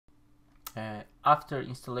After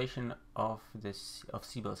installation of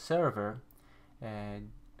Siebel server,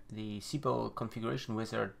 the Siebel configuration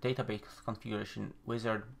wizard, database configuration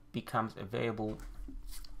wizard, becomes available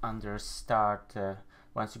under Start.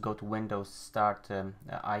 Once you go to Windows, Start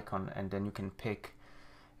icon, and then you can pick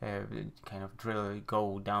kind of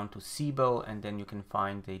go down to Siebel, and then you can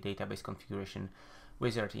find the database configuration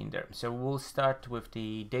wizard in there. So we'll start with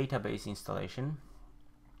the database installation.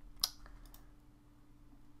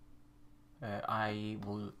 I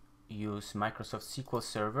will use Microsoft SQL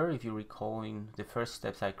Server. If you recall, in the first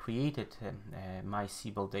steps I created my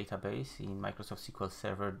Siebel database in Microsoft SQL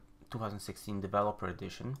Server 2016 Developer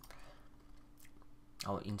Edition.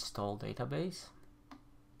 I'll install database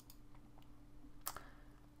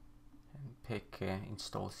and pick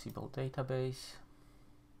install Siebel database.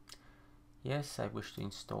 Yes, I wish to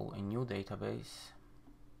install a new database.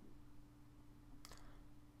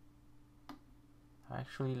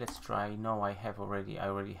 Actually, let's try. No, I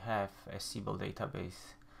already have a Siebel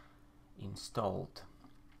database installed,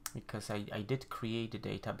 because I did create a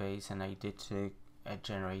database and I did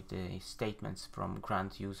generate the statements from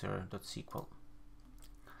grantuser.sql.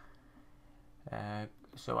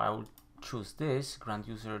 So I will choose this.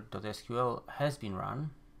 grantuser.sql has been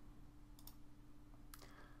run.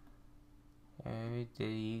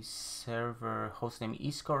 The server hostname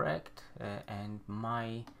is correct, and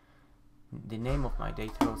the name of my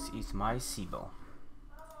database is my Siebel.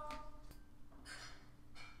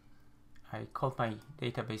 I called my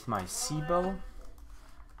database my Siebel.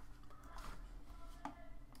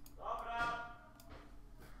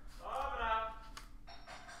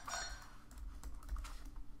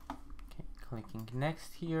 Okay, clicking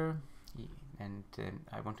next here, and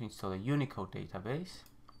I want to install a Unicode database.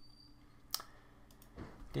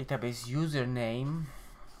 Database username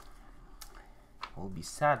will be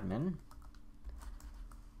Sadmin.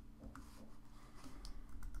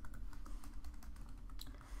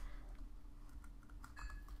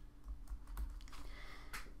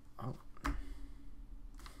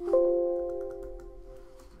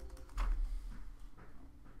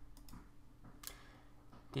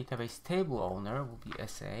 Database table owner will be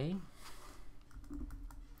SA.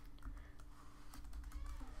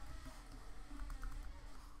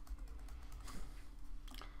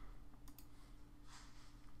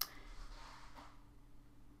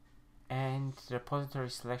 And the repository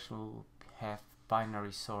selection will have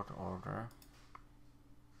binary sort order.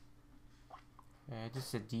 This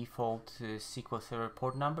is a default SQL Server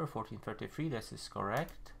port number 1433. This is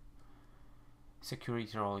correct.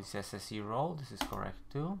 Security role is SSE role. This is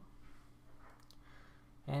correct too.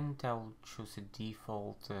 And I will choose a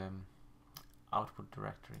default output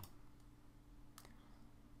directory.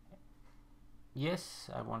 Yes,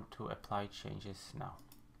 I want to apply changes now.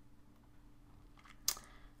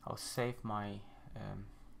 I'll save my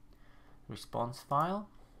response file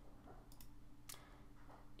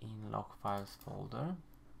in log files folder.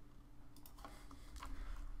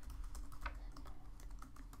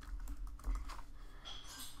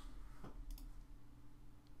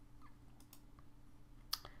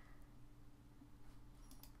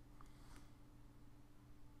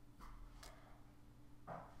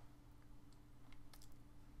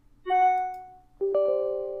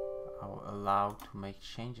 I'll allow to make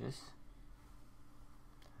changes.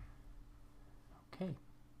 Okay,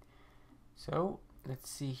 so let's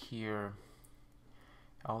see here.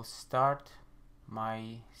 I'll start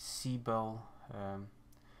my Siebel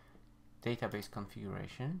database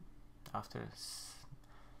configuration after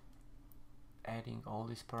adding all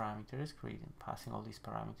these parameters, passing all these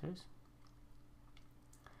parameters.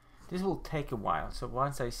 This will take a while, so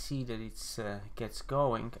once I see that it gets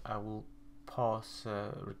going, I will pause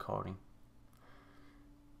recording.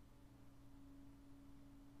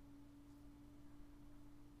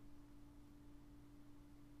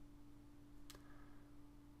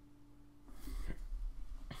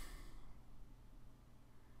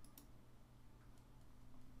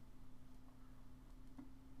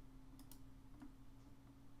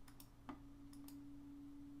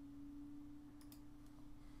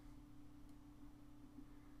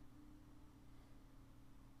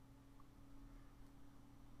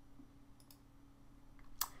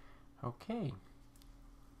 Okay,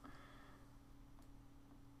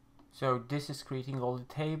 so this is creating all the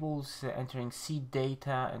tables, entering seed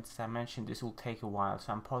data, and as I mentioned, this will take a while,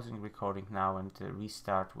 so I'm pausing recording now and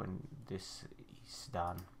restart when this is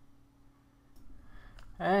done.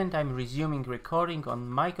 And I'm resuming recording. On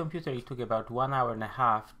my computer it took about 1.5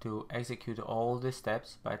 hours to execute all the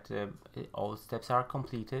steps, but all steps are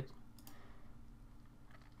completed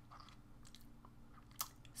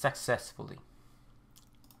successfully.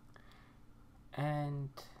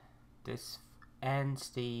 this ends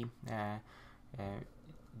the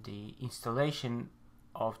installation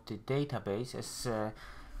of the database. As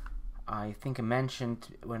I think I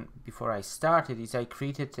mentioned before I started, is I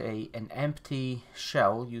created an empty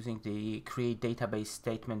shell using the create database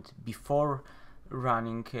statement before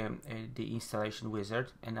running the installation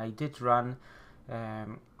wizard, and I did run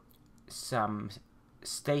some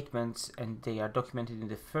statements, and they are documented in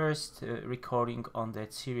the first recording on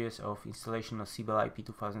that series of installation of Siebel IP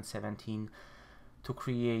 2017 to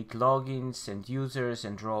create logins and users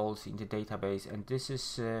and roles in the database, and this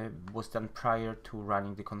is was done prior to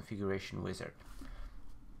running the configuration wizard.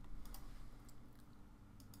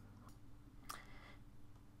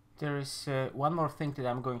 There is one more thing that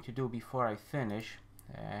I'm going to do before I finish.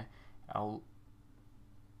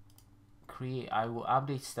 I will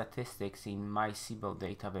update statistics in my Siebel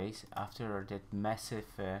database after that massive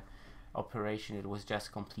operation that was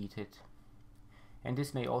just completed, and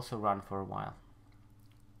this may also run for a while.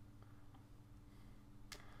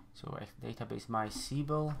 So database my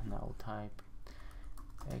Siebel, and I'll type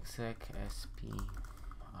exec sp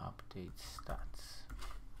update stats.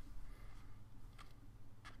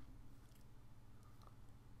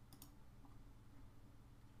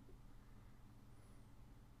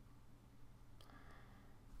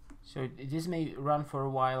 So this may run for a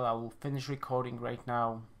while. I will finish recording right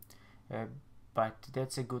now, but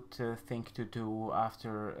that's a good thing to do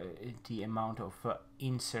after the amount of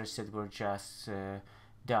inserts that were just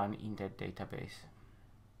done in that database.